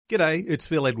G'day, it's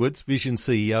Phil Edwards, Vision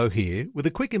CEO here, with a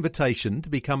quick invitation to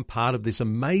become part of this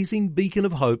amazing beacon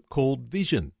of hope called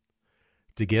Vision.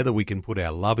 Together we can put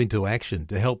our love into action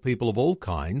to help people of all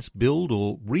kinds build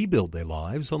or rebuild their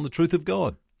lives on the truth of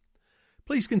God.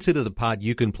 Please consider the part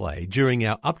you can play during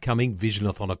our upcoming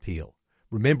Visionathon appeal,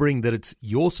 remembering that it's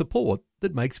your support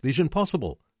that makes Vision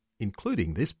possible,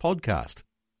 including this podcast.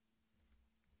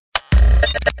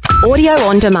 Audio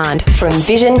on demand from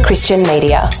Vision Christian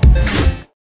Media.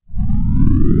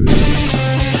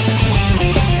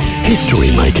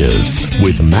 History Makers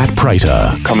with Matt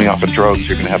Prater. Coming off of drugs,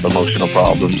 you're going to have emotional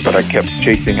problems, but I kept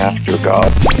chasing after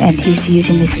God. And he's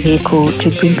using this vehicle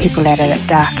to bring people out of that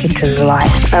dark into the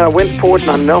light. And I went forward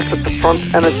and I knelt at the front,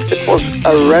 and it was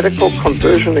a radical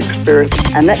conversion experience.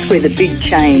 And that's where the big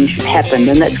change happened,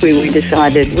 and that's where we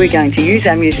decided we're going to use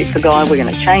our music for God, we're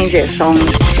going to change our songs.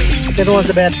 When I was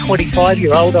about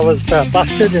 25-year-old, I was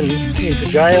busted and into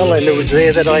jail, and it was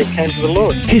there that I came to the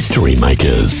Lord. History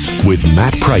Makers with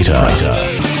Matt Prater.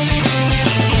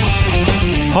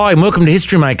 Hi, and welcome to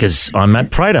History Makers. I'm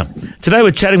Matt Prater. Today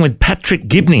we're chatting with Patrick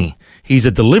Gibney. He's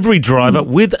a delivery driver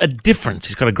with a difference.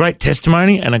 He's got a great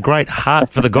testimony and a great heart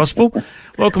for the gospel.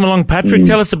 Welcome along, Patrick.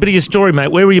 Tell us a bit of your story,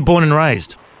 mate. Where were you born and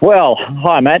raised? Well,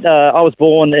 hi, Matt. I was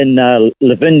born in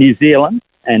Levin, New Zealand.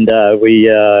 And we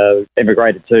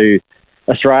emigrated to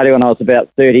Australia when I was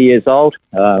about 30 years old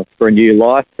for a new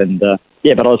life. And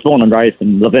but I was born and raised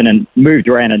in Levin and moved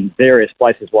around in various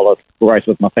places while I was raised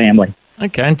with my family.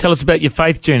 Okay, and tell us about your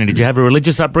faith journey. Did you have a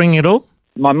religious upbringing at all?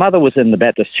 My mother was in the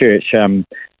Baptist church.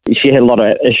 She had a lot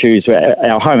of issues.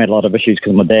 Our home had a lot of issues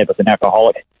because my dad was an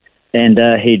alcoholic. And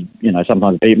he'd,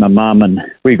 sometimes beat my mum. And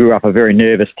we grew up a very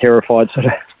nervous, terrified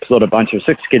sort of bunch of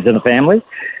 6 kids in the family.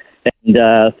 And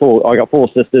I got 4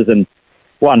 sisters and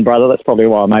 1 brother. That's probably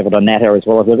why I'm able to natter as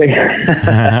well as I do.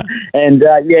 And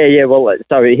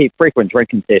so he frequent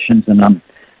drinking sessions, and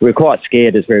we were quite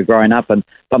scared as we were growing up. But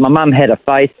my mum had a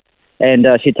faith, and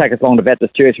she'd take us along to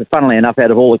Baptist church. And funnily enough,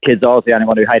 out of all the kids, I was the only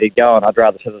one who hated going. I'd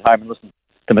rather sit at home and listen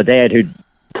to my dad, who'd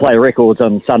play records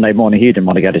on Sunday morning. He didn't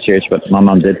want to go to church, but my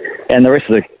mum did. And the rest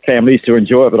of the family used to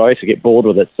enjoy it, but I used to get bored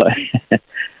with it. So,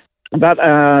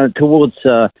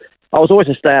 I was always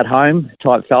a stay-at-home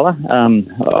type fella. I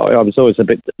was always a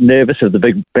bit nervous of the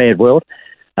big, bad world.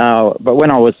 But when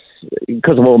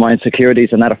because of all my insecurities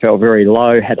and that, I felt very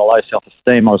low, had a low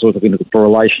self-esteem. I was always looking for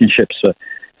relationships,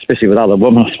 especially with other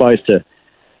women, I suppose, to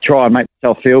try and make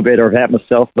myself feel better about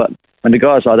myself. But when the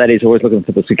guy's like that, he's always looking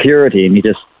for the security, and you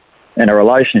just in a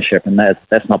relationship, and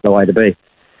that's not the way to be.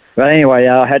 But anyway,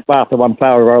 after one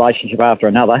failed relationship after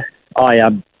another, I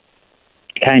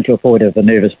came to a point of a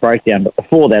nervous breakdown. But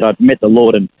before that, I'd met the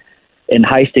Lord in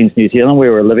Hastings, New Zealand, where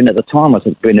we were living at the time. I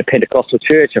was in a Pentecostal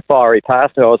church, a fiery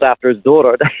pastor. I was after his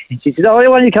daughter. She said, why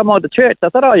don't you come on to church? I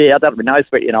said, I don't know,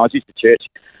 but, I was used to church.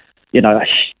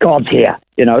 God's here.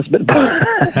 It's a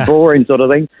bit boring sort of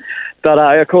thing. But,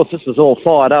 of course, this was all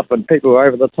fired up, and people were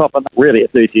over the top and really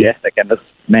enthusiastic. And this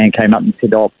man came up and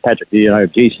said, Patrick,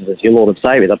 Jesus is your Lord and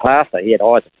Saviour. The pastor, he had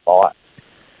eyes of fire.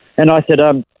 And I said,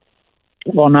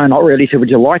 well, no, not really. He said,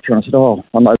 would you like to? And I said,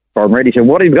 I'm ready to.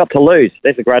 What have you got to lose?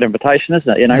 That's a great invitation, isn't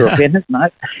it? Repentance, no.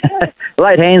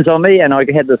 Laid hands on me, and I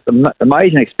had this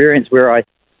amazing experience where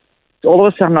all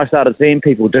of a sudden I started seeing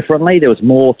people differently. There was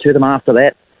more to them after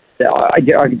that. I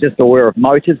was just aware of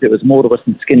motives. There was more to us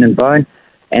than skin and bone.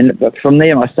 And from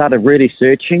there, I started really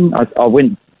searching. I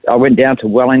went down to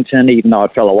Wellington, even though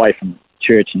I fell away from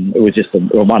church, and it was just a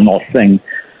one-off thing.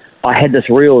 I had this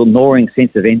real gnawing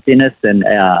sense of emptiness and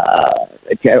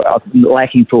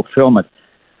lacking fulfillment.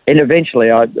 And eventually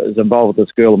I was involved with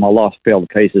this girl and my life fell to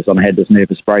pieces and I had this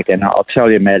nervous breakdown. I'll tell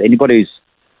you, Matt,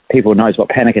 people knows what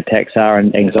panic attacks are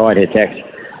and anxiety attacks.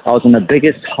 I was in the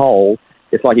biggest hole.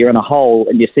 It's like you're in a hole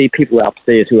and you see people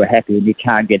upstairs who are happy and you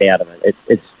can't get out of it.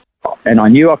 And I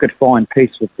knew I could find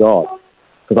peace with God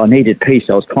because I needed peace.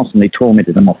 I was constantly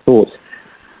tormented in my thoughts.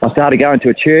 I started going to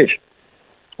a church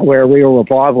where a real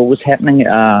revival was happening,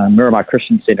 Miramar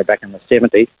Christian Centre back in the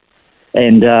 70s.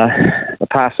 And the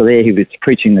pastor there, he was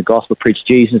preaching the gospel, preached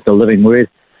Jesus, the living word.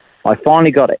 I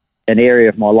finally got an area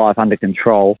of my life under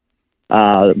control,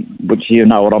 which you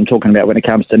know what I'm talking about when it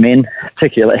comes to men,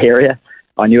 particular area.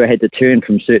 I knew I had to turn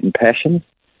from certain passions.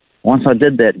 Once I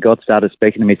did that, God started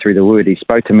speaking to me through the word. He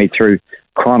spoke to me through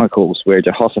Chronicles, where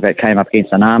Jehoshaphat came up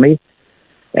against an army.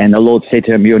 And the Lord said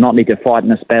to him, you will not need to fight in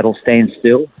this battle, stand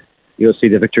still. You'll see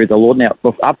the victory of the Lord. Now,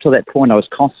 up to that point, I was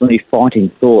constantly fighting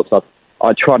thoughts.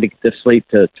 I tried to get to sleep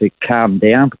to calm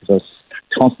down because I was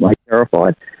constantly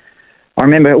terrified. I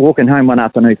remember walking home one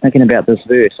afternoon thinking about this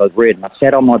verse I'd read, and I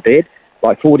sat on my bed,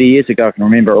 like 40 years ago, I can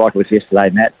remember it like it was yesterday,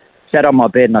 Matt. Sat on my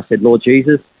bed and I said, Lord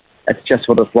Jesus, it's just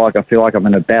what it's like. I feel like I'm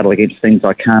in a battle against things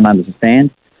I can't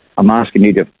understand. I'm asking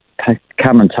you to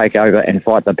come and take over and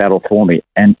fight the battle for me.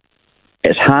 And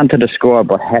it's hard to describe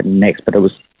what happened next, but it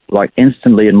was like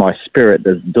instantly in my spirit,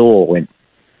 this door went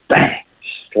bang,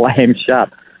 slammed shut.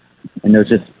 And there was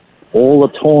just, all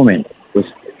the torment was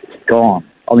gone.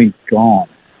 I mean, gone.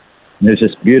 And there's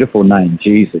this beautiful name,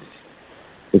 Jesus,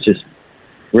 which is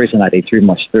resonating through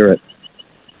my spirit.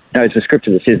 You know, it's a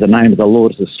scripture that says the name of the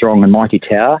Lord is a strong and mighty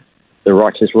tower. The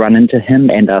righteous run into him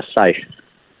and are safe.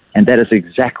 And that is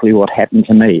exactly what happened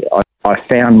to me. I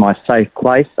found my safe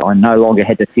place. I no longer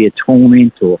had to fear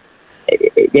torment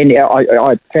and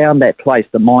I found that place,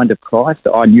 the mind of Christ.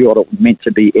 I knew what it meant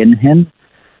to be in him.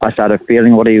 I started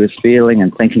feeling what he was feeling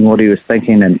and thinking what he was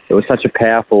thinking, and it was such a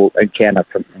powerful encounter.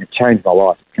 It changed my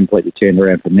life. It completely turned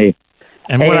around from there.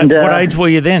 And what age were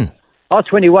you then? I was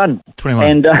 21. 21.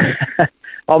 And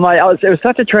oh mate, it was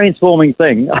such a transforming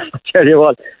thing. I tell you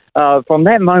what, from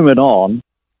that moment on,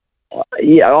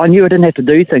 I knew I didn't have to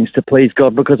do things to please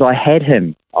God because I had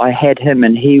him. I had him,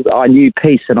 and I knew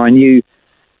peace, and I knew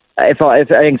if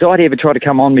anxiety ever tried to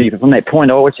come on me from that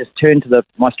point, I always just turn to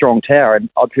my strong tower, and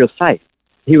I'd feel safe.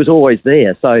 He was always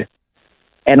there. So,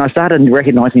 and I started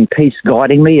recognizing peace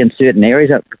guiding me in certain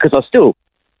areas because I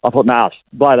thought, nah,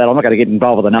 by that, I'm not going to get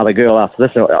involved with another girl after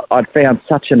this. I'd found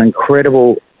such an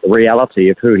incredible reality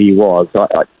of who he was.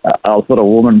 I thought a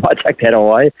woman might take that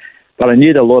away. But I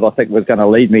knew the Lord, I think, was going to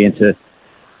lead me into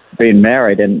being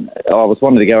married, and I was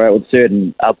wanting to go out with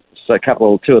two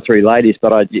or three ladies.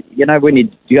 But when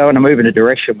you go and move in a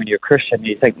direction when you're a Christian,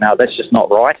 you think, no, that's just not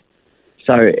right.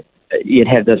 So you'd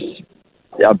have this.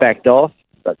 I backed off,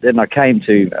 but then I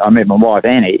met my wife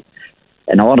Annie,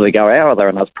 and I wanted to go out with her,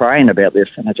 and I was praying about this,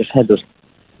 and I just had this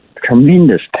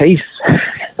tremendous peace,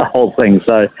 the whole thing.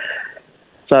 So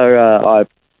I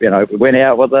went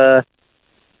out with her.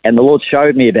 And the Lord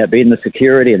showed me about being the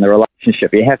security in the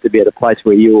relationship. You have to be at a place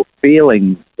where your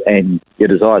feelings and your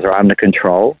desires are under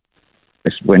control.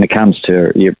 When it comes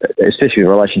to, especially a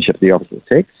relationship with the opposite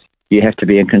sex, you have to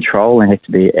be in control and have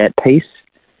to be at peace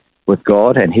with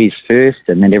God, and he's first,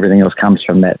 and then everything else comes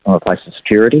from that, from a place of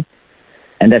security.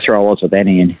 And that's where I was with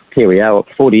Annie, and here we are,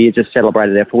 40 years, just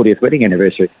celebrated our 40th wedding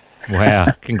anniversary. Wow.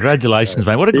 Congratulations,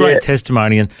 mate. What a great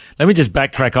testimony. And let me just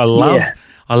backtrack. I love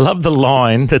the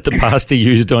line that the pastor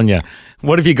used on you.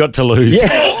 What have you got to lose?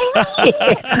 Yeah. I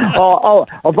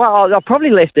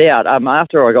probably left out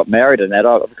after I got married and that,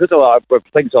 because of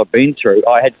things I've been through,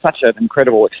 I had such an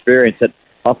incredible experience that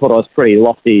I thought I was pretty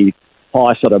lofty,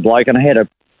 high sort of bloke, and I had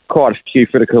quite a few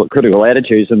critical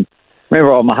attitudes. And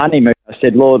remember on my honeymoon, I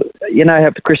said, Lord, you know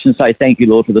how Christians say, thank you,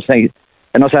 Lord, for this thing.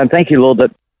 And I was saying, thank you, Lord, that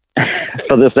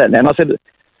for this, that, and I said,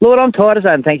 Lord, I'm tired of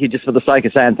saying thank you just for the sake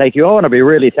of saying thank you. I want to be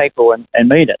really thankful and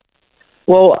mean it.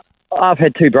 Well, I've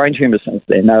had 2 brain tumours since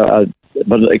then.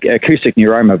 Acoustic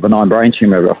neuroma, benign brain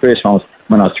tumour. The first one was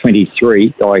when I was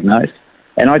 23, diagnosed.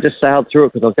 And I just sailed through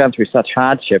it because I was going through such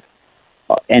hardship.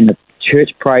 And the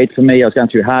church prayed for me. I was going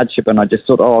through hardship, and I just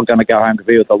thought, I'm going to go home to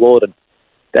be with the Lord. And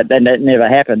that never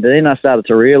happened. And then I started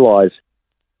to realise,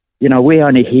 we're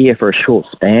only here for a short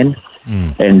span.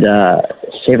 And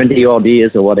 70-odd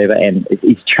years or whatever, and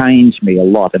it's changed me a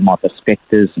lot in my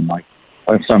perspectives, and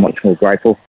I'm so much more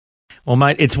grateful. Well,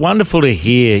 mate, it's wonderful to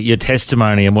hear your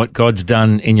testimony and what God's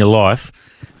done in your life.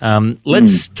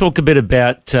 Let's talk a bit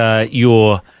about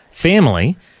your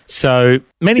family. So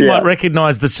many might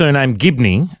recognise the surname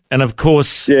Gibney, and of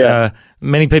course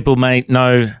many people may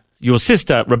know your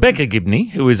sister, Rebecca Gibney,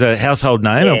 who is a household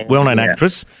name, a well-known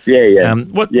actress.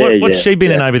 What's she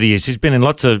been in over the years? She's been in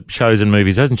lots of shows and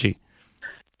movies, hasn't she?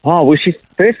 Oh, well, she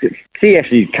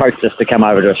actually coached us to come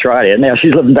over to Australia. Now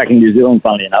she's living back in New Zealand,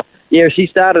 funnily enough. Yeah, she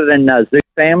started in Zoo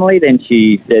Family, then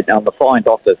she did The Flying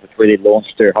Doctors, which really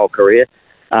launched her whole career.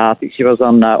 I think she was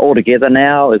on All Together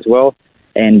now as well.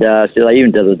 And so they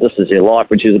even did This Is Your Life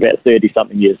when she was about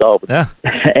 30-something years old. Yeah.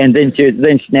 And then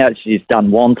now she's done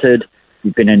Wanted.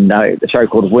 She's been in the show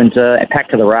called Winter, and Packed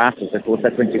to the Rafters, of course.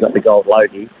 That's when she got the gold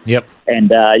Logie. Yep.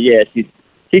 And,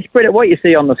 she's pretty. What you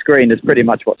see on the screen is pretty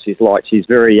much what she's like. She's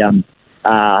very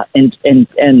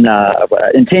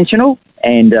intentional,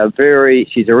 and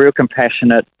she's a real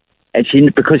compassionate, and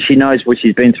because she knows what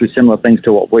she's been through, similar things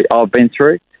to what I've been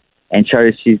through, and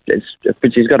shows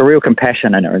but she's got a real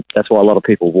compassion in her. That's why a lot of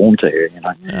people warm to her.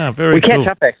 Yeah, very we catch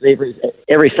up actually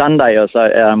every Sunday or so.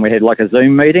 We had like a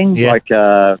Zoom meeting, my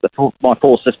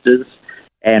 4 sisters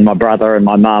and my brother and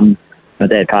my mum. My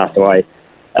dad passed away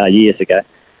years ago.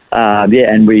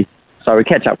 We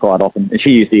catch up quite often. And she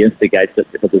usually instigates it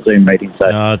for the Zoom meeting. So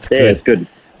it's good. It's good.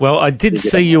 Well, I did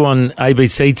see you on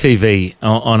ABC TV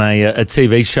on a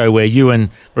TV show where you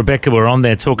and Rebecca were on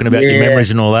there talking about your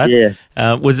memories and all that.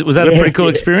 Yeah. Was that a pretty cool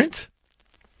experience?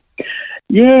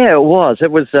 Yeah, it was. It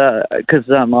was because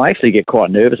I actually get quite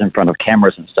nervous in front of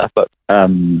cameras and stuff. But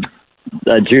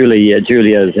Julia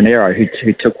Zanero,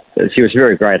 she was a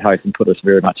very great host and put us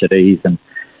very much at ease. And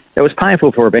it was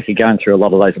painful for Rebecca going through a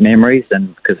lot of those memories,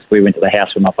 and because we went to the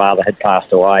house when my father had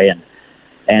passed away,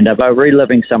 and about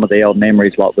reliving some of the old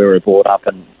memories like we were brought up.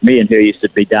 And me and her used to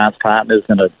be dance partners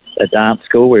in a dance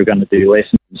school. We were going to do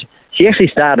lessons. She actually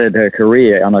started her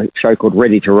career on a show called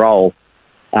Ready to Roll,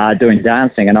 doing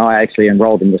dancing, and I actually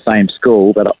enrolled in the same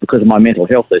school, but because of my mental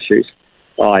health issues,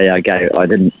 I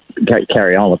didn't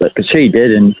carry on with it. But she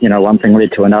did, and one thing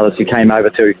led to another. She came over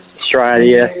to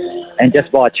Australia, and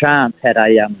just by chance had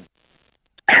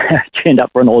turned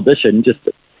up for an audition just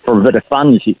for a bit of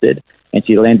fun, she said, and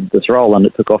she landed this role, and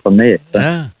it took off from there.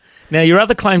 So. Now, your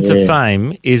other claim to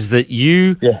fame is that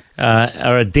you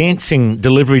are a dancing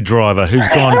delivery driver who's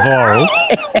gone viral,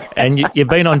 and you've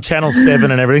been on Channel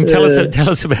 7 and everything. Tell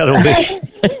us about all this.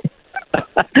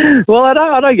 Well,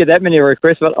 I don't get that many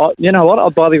requests, but you know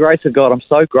what? By the grace of God, I'm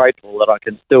so grateful that I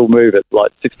can still move at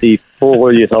like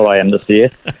 64 years old I am this year.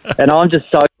 And I'm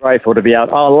just so grateful to be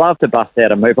able. I love to bust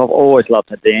out and move. I've always loved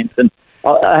to dance. And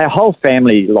our whole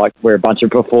family, we're a bunch of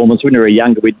performers. When we were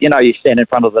younger, you stand in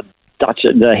front of the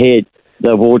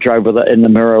wardrobe in the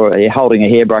mirror, you're holding a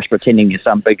hairbrush, pretending you're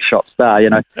some big shot star,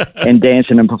 and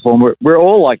dancing and performing. We're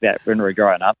all like that when we were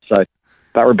growing up. So,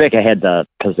 but Rebecca had the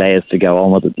pizzazz to go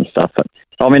on with it and stuff. But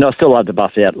I still love to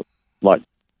bust out like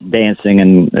dancing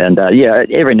and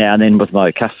every now and then with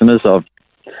my customers, I've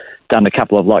done a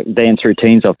couple of dance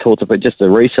routines I've taught. But just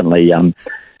recently, we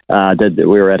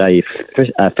were at a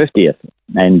 50th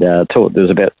and taught. There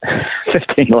was about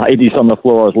 15 ladies on the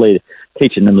floor. I was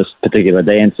teaching them this particular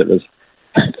dance. It was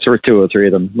through 2 or 3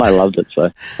 of them. They loved it. So,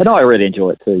 and I really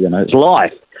enjoy it too. It's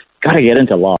life. Got to get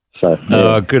into life. So,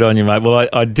 yeah. Oh, good on you, mate. Well,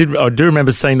 I do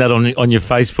remember seeing that on your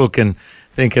Facebook and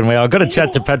thinking, well, I've got to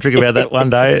chat to Patrick about that one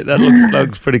day. That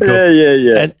looks pretty cool.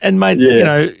 Yeah. And mate,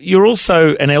 you're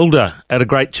also an elder at a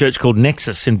great church called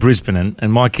Nexus in Brisbane,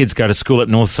 and my kids go to school at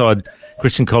Northside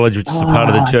Christian College, which is a part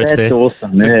of the church there. That's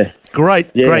awesome.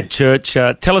 Great church.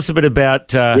 Tell us a bit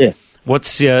about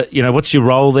what's your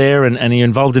role there, and are you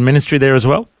involved in ministry there as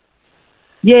well?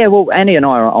 Yeah, well, Annie and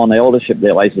I are on the eldership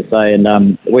there, I used to say,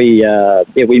 and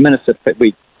we minister.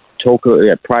 We talk,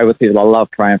 pray with people. I love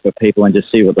praying for people and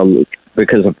just see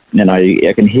because of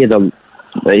I can hear the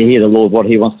Lord, what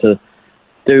He wants to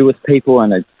do with people,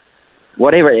 and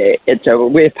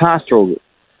we're pastoral.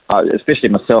 Especially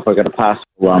myself, I've got a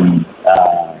pastoral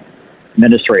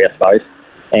ministry, I suppose,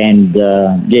 and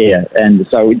and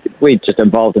so we're just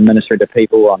involved in ministry to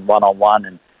people on one-on-one,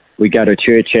 and we go to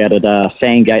church out at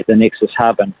Sandgate, the Nexus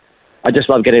Hub, and I just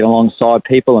love getting alongside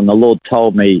people. And the Lord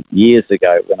told me years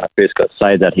ago when I first got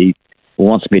saved that He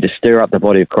wants me to stir up the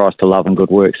body of Christ to love and good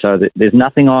work. So there's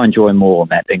nothing I enjoy more,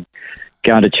 Matt, than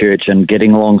going to church and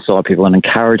getting alongside people and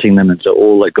encouraging them into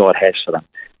all that God has for them.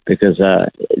 Because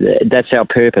that's our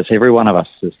purpose. Every one of us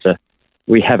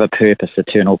we have a purpose,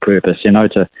 eternal purpose,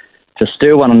 to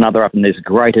stir one another up in this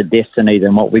greater destiny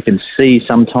than what we can see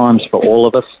sometimes for all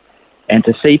of us. And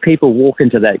to see people walk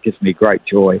into that gives me great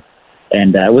joy.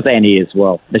 And with Annie as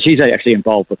well. But she's actually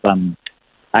involved with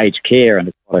aged care, and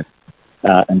it's quite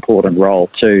an important role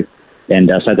too. And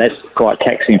so that's quite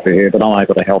taxing for her, but I'm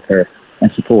able to help her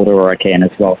and support her where I can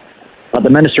as well. But the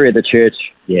ministry of the church,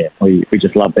 we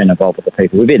just love being involved with the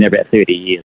people. We've been there about 30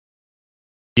 years.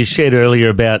 You shared earlier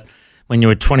about when you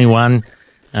were 21,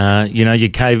 you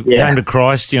came to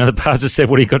Christ. The pastor said,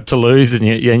 "What do you got to lose?" And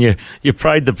you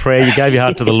prayed the prayer. You gave your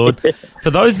heart to the Lord. For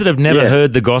those that have never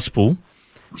heard the gospel,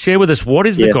 share with us, what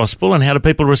is the gospel and how do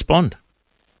people respond?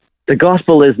 The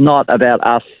gospel is not about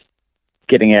us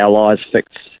getting our lives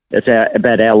fixed. It's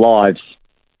about our lives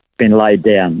being laid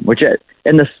down.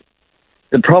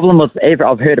 The problem with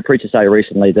I've heard a preacher say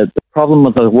recently that the problem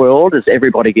with the world is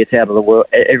everybody gets out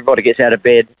of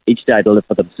bed each day to live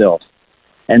for themselves.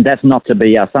 And that's not to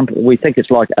be us. We think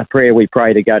it's like a prayer we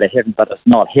pray to go to heaven, but it's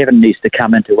not. Heaven needs to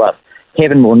come into us.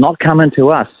 Heaven will not come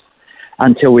into us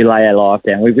until we lay our life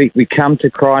down. We come to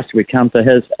Christ, we come to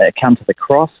the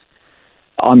cross.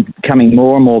 I'm coming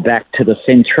more and more back to the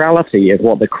centrality of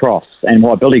what the cross, and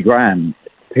why Billy Graham,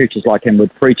 preachers like him,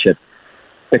 would preach it.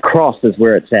 The cross is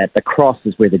where it's at. The cross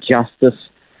is where the justice,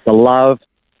 the love,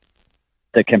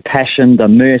 the compassion, the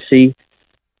mercy,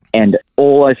 and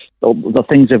all the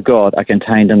things of God are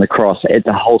contained in the cross.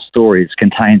 The whole story is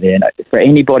contained there. And for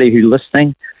anybody who's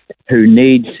listening, who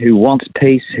wants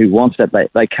peace, who wants that,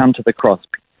 they come to the cross.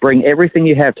 Bring everything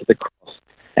you have to the cross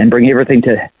and bring everything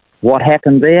to what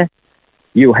happened there,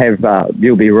 you'll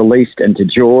be released into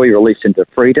joy, released into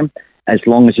freedom, as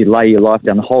long as you lay your life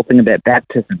down. The whole thing about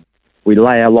baptism, we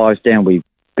lay our lives down, we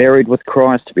buried with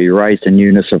Christ to be raised in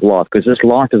newness of life, because this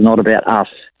life is not about us.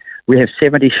 We have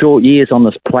 70 short years on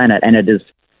this planet, and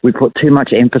we put too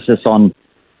much emphasis on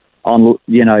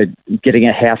getting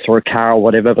a house or a car or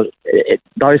whatever, but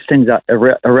those things are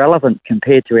irrelevant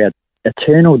compared to our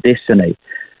eternal destiny.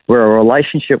 We're a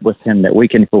relationship with Him that we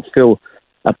can fulfill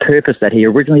a purpose that He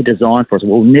originally designed for us.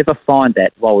 We'll never find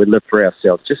that while we live for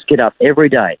ourselves. Just get up every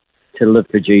day to live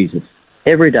for Jesus.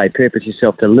 Every day, purpose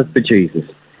yourself to live for Jesus,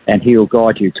 and He'll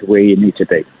guide you to where you need to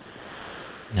be.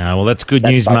 Well, that's good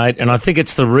news, mate. And I think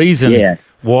it's the reason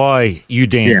why you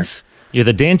dance. Yeah. You're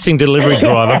the dancing delivery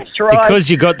driver That's right. because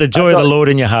you got the joy of the Lord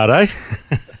in your heart, eh?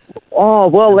 Oh,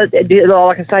 well, like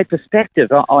I say,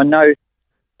 perspective. I know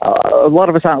a lot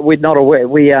of us we're not aware.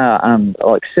 We are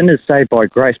like sinners saved by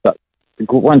grace, but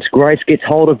once grace gets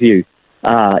hold of you,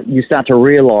 you start to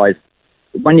realise,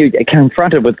 when you are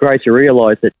confronted with grace, you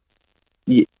realise that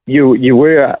you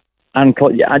were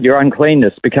your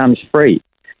uncleanness becomes free.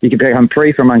 You can become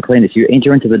free from uncleanness. You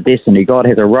enter into the destiny. God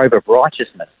has a robe of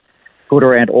righteousness put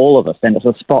around all of us, and it's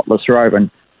a spotless robe. And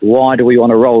why do we want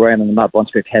to roll around in the mud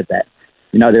once we've had that?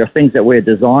 There are things that we're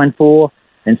designed for,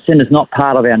 and sin is not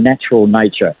part of our natural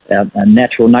nature. Our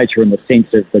natural nature in the sense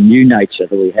of the new nature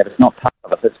that we have, it's not part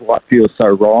of us. That's why it feels so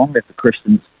wrong if the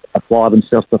Christians apply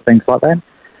themselves to things like that.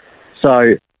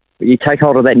 So you take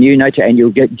hold of that new nature and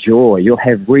you'll get joy. You'll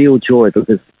have real joy,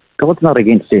 because God's not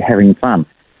against you having fun.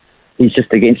 He's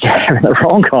just against you having the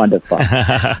wrong kind of fun.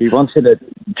 He wants you to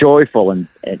be joyful, and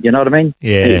you know what I mean?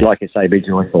 Yeah. Like you say, be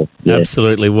joyful. Yeah.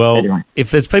 Absolutely. Well, anyway,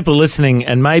 if there's people listening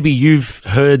and maybe you've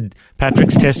heard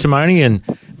Patrick's testimony and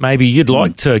maybe you'd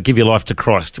like to give your life to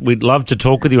Christ, we'd love to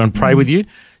talk with you and pray with you.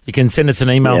 You can send us an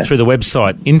email through the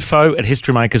website,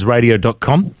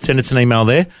 info@historymakersradio.com. Send us an email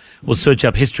there. We'll search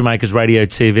up History Makers Radio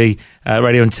TV,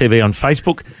 Radio and TV on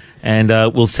Facebook, and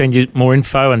we'll send you more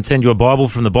info and send you a Bible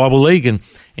from the Bible League and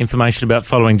information about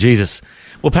following Jesus.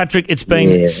 Well, Patrick, it's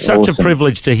been such a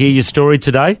privilege to hear your story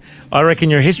today. I reckon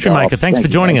you're a history maker. Thanks for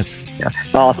joining us.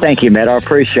 Oh, thank you, Matt. I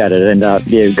appreciate it. And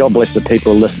God bless the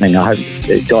people listening. I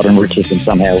hope God enriches them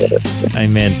somehow with it.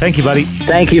 Amen. Thank you, buddy.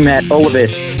 Thank you, Matt. All the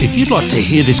best. If you'd like to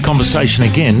hear this conversation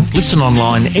again, listen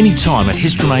online anytime at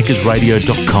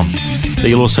historymakersradio.com. There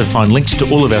you'll also find links to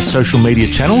all of our social media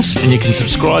channels, and you can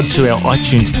subscribe to our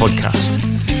iTunes podcast.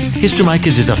 History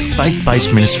Makers is a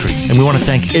faith-based ministry, and we want to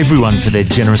thank everyone for their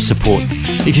generous support.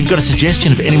 If you've got a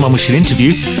suggestion of anyone we should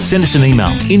interview, send us an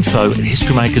email,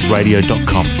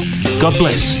 info@historymakersradio.com. God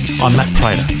bless. I'm Matt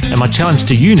Prater, and my challenge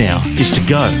to you now is to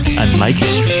go and make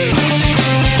history.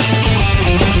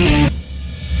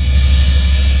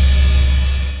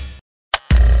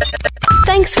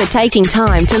 Thanks for taking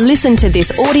time to listen to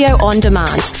this audio on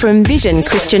demand from Vision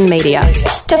Christian Media.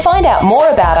 To find out more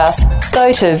about us,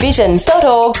 go to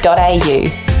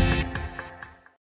vision.org.au.